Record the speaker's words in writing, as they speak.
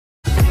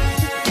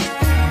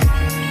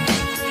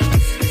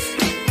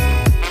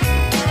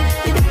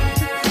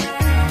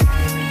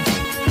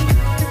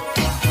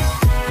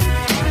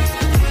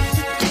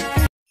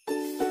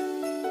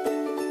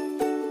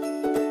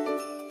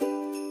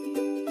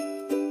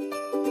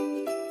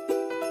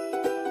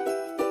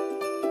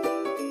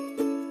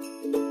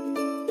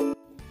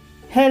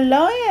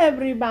Hello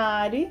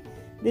everybody,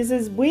 this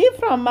is Bui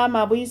from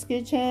Mama Bui's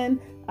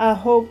Kitchen. I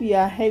hope you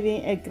are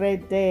having a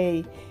great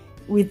day.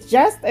 With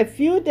just a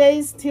few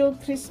days till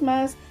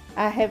Christmas,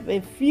 I have a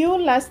few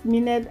last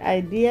minute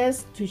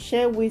ideas to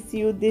share with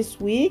you this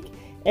week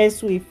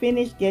as we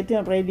finish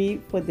getting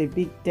ready for the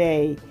big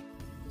day.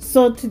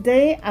 So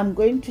today I'm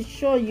going to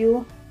show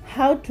you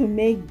how to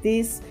make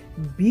this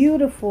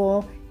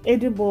beautiful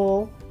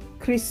edible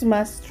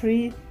Christmas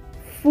tree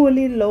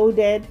fully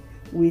loaded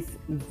with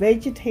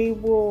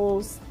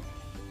vegetables,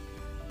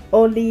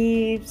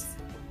 olives,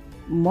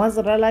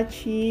 mozzarella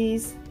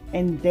cheese,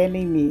 and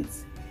deli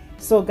meats.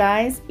 So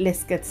guys,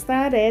 let's get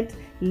started.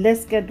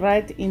 Let's get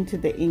right into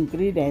the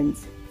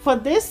ingredients. For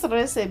this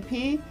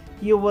recipe,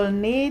 you will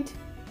need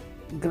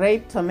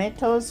grape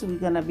tomatoes. We're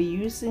gonna be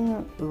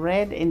using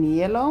red and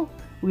yellow.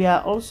 We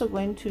are also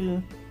going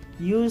to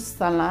use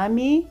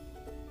salami,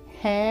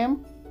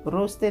 ham,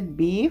 roasted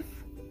beef,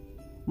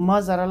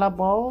 mozzarella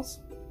balls,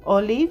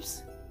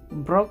 olives,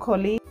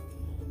 broccoli.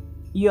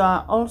 You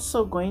are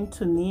also going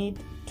to need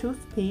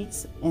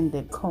toothpicks and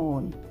the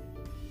cone.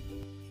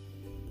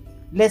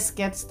 Let's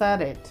get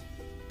started.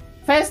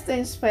 First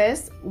things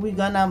first, we're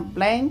gonna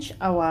blanch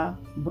our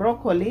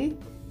broccoli.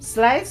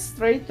 Slice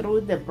straight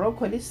through the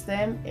broccoli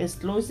stem as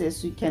close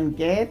as you can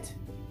get.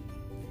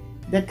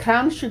 The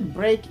crown should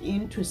break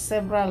into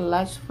several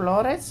large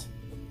florets,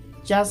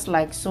 just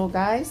like so,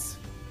 guys.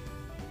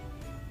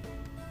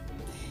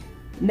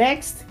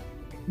 Next,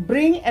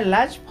 bring a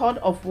large pot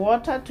of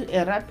water to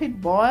a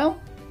rapid boil.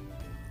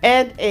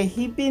 Add a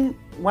heaping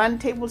 1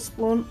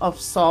 tablespoon of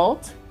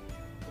salt.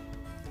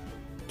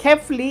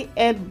 Carefully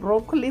add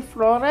broccoli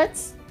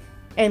florets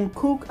and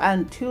cook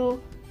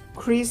until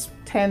crisp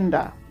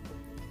tender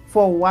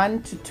for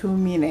 1 to 2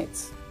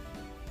 minutes.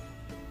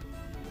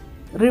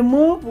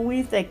 Remove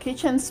with a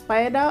kitchen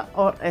spider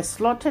or a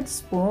slotted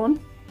spoon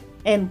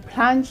and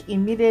plunge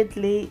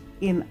immediately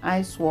in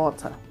ice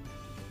water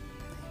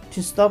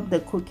to stop the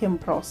cooking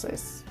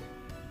process.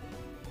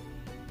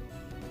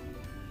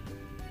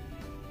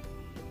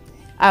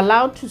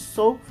 Allow to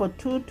soak for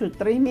 2 to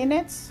 3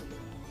 minutes.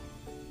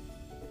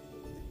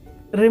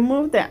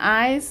 Remove the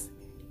ice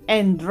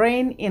and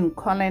drain in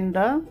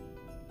colander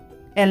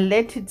and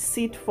let it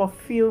sit for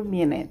a few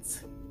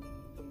minutes.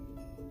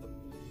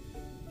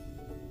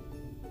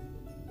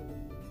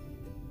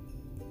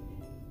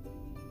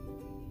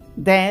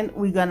 Then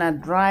we're gonna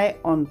dry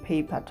on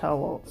paper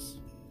towels.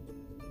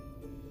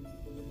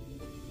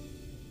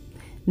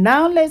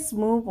 Now let's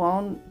move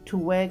on to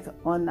work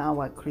on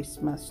our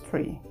Christmas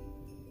tree.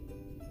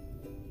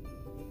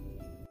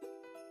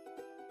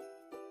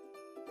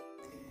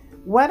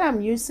 What I'm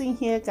using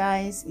here,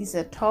 guys, is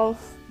a 12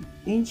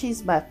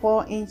 inches by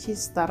 4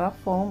 inches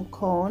styrofoam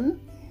cone,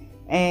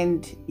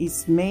 and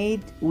it's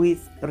made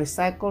with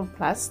recycled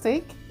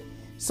plastic.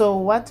 So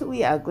what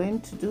we are going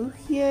to do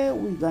here,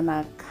 we're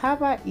gonna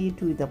cover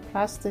it with a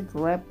plastic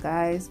wrap,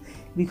 guys,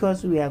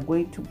 because we are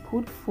going to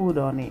put food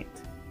on it.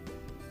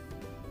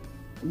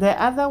 The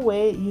other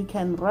way, you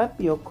can wrap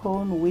your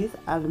cone with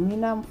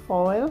aluminum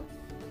foil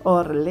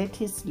or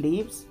lettuce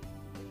leaves,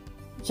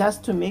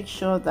 just to make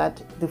sure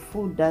that the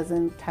food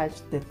doesn't touch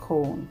the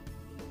cone.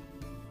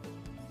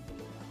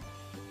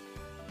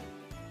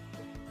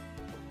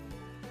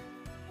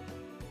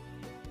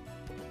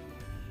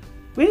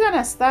 We're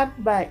gonna start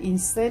by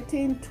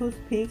inserting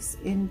toothpicks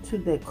into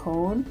the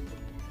cone,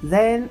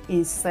 then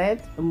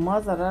insert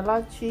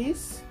mozzarella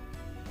cheese,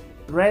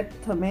 red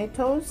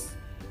tomatoes,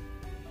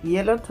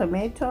 yellow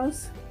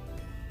tomatoes.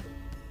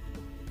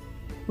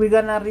 We're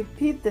gonna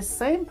repeat the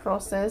same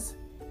process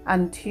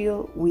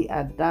until we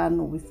are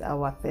done with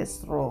our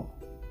first row.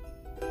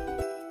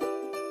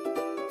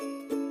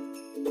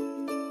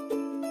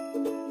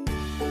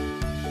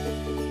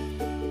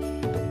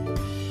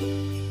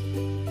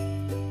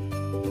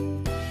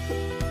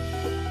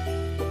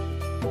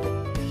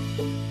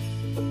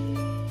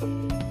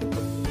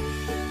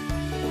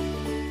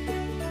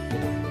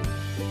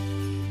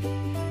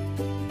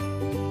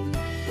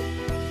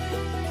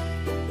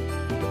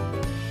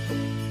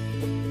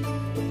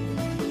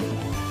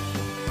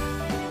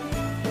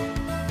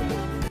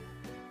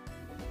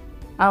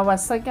 Our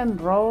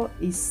second row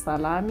is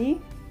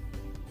salami.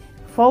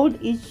 Fold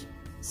each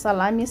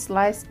salami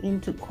slice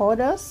into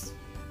quarters.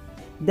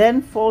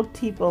 Then fold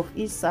tip of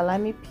each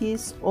salami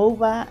piece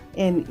over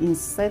and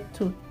insert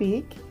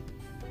toothpick.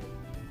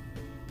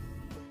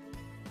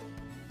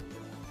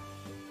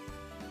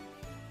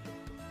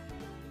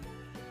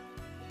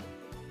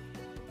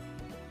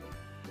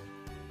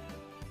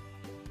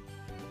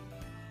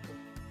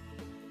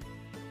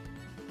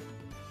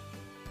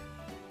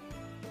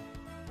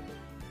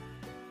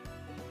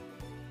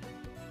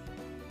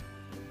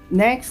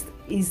 Next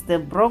is the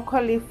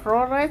broccoli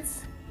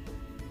florets.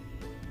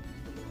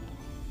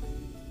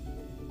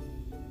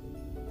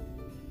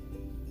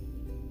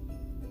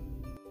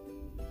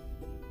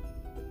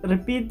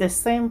 Repeat the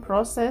same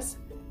process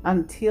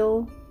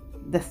until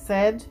the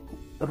third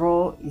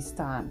row is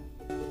done.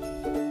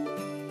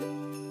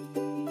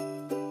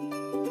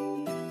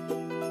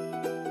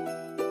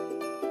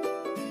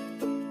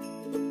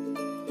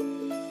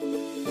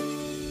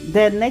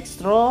 The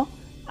next row,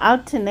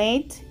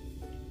 alternate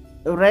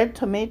red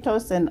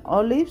tomatoes and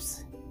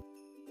olives.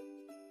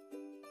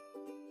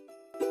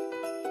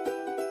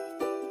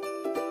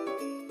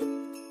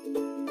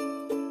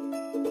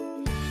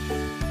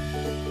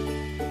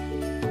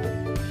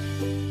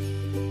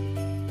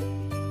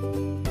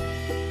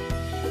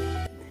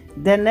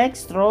 The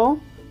next row,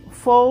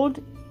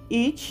 fold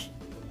each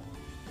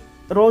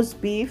roast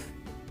beef,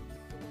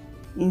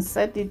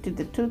 insert it to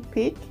the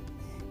toothpick,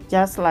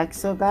 just like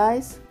so,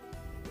 guys.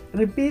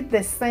 Repeat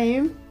the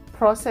same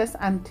process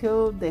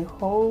until the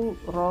whole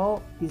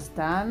row is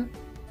done.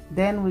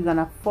 Then we're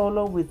gonna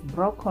follow with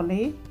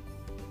broccoli.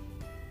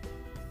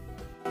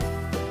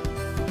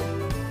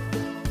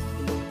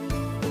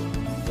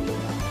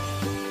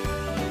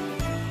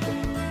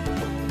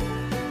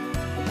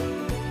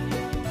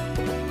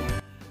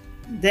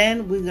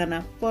 Then we're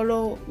gonna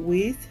follow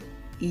with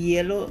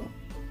yellow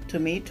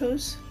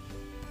tomatoes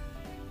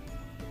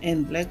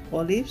and black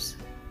olives.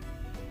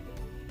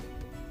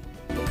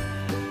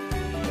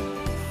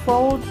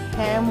 Fold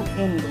ham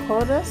in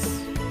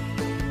quarters.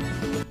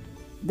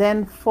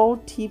 Then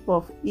fold tip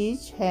of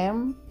each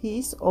ham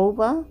piece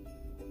over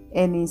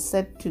and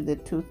insert to the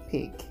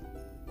toothpick.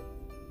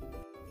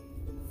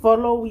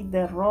 Follow with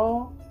the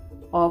row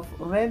of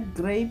red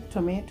grape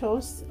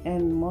tomatoes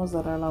and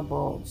mozzarella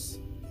balls.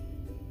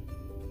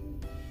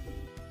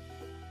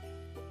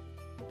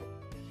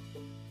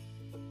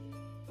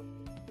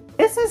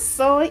 This is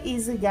so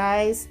easy,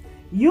 guys.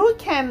 You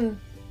can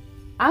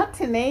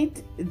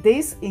alternate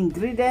these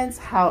ingredients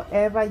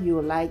however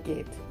you like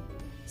it.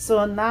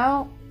 So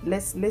now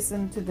let's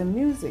listen to the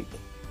music.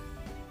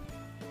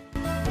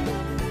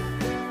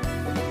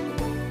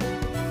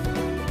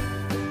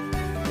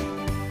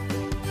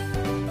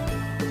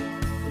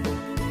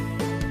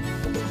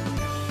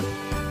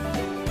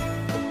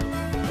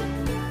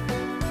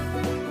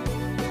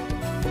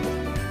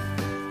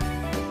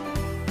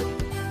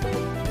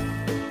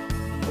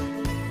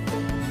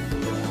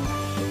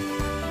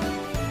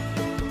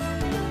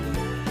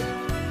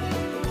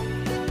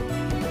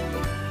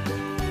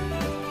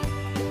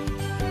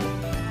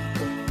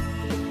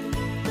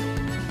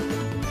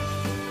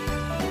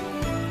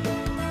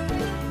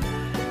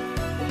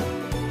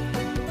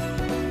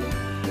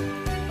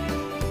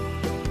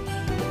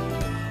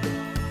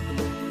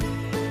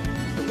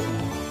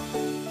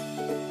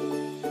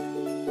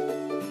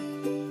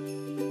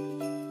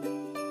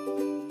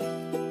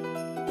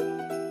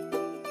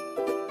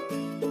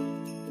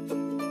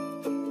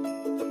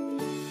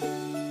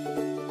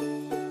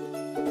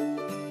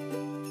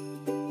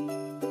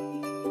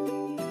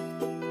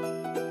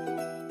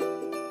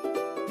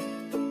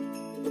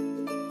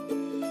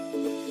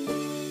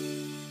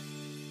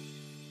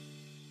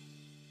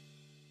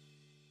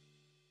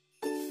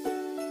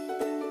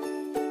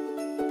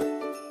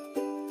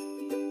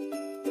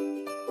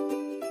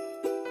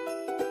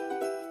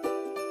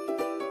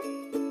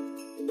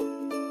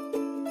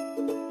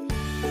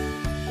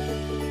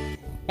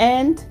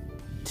 And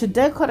to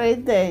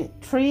decorate the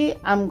tree,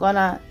 I'm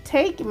gonna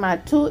take my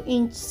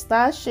 2-inch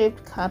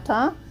star-shaped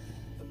cutter,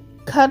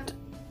 cut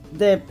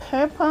the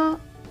pepper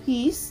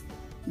piece,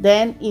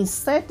 then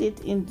insert it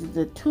into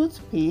the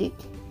toothpick,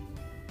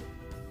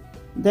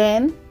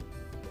 then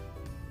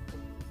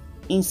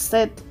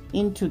insert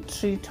into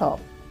tree top,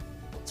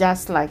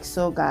 just like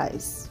so,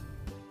 guys.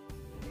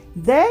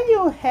 There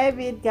you have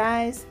it,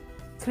 guys.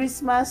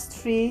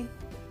 Christmas tree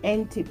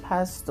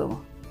antipasto.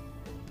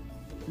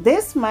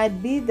 This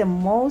might be the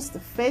most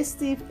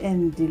festive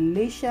and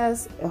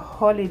delicious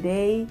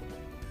holiday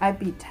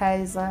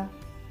appetizer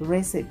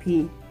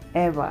recipe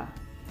ever.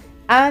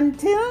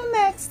 Until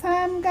next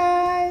time,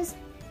 guys.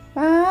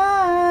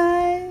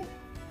 Bye.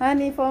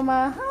 Honey for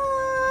my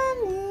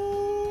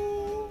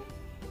honey.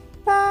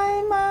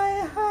 Bye, my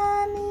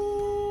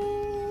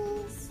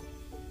honeys.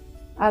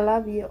 I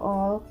love you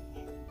all.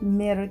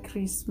 Merry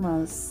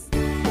Christmas.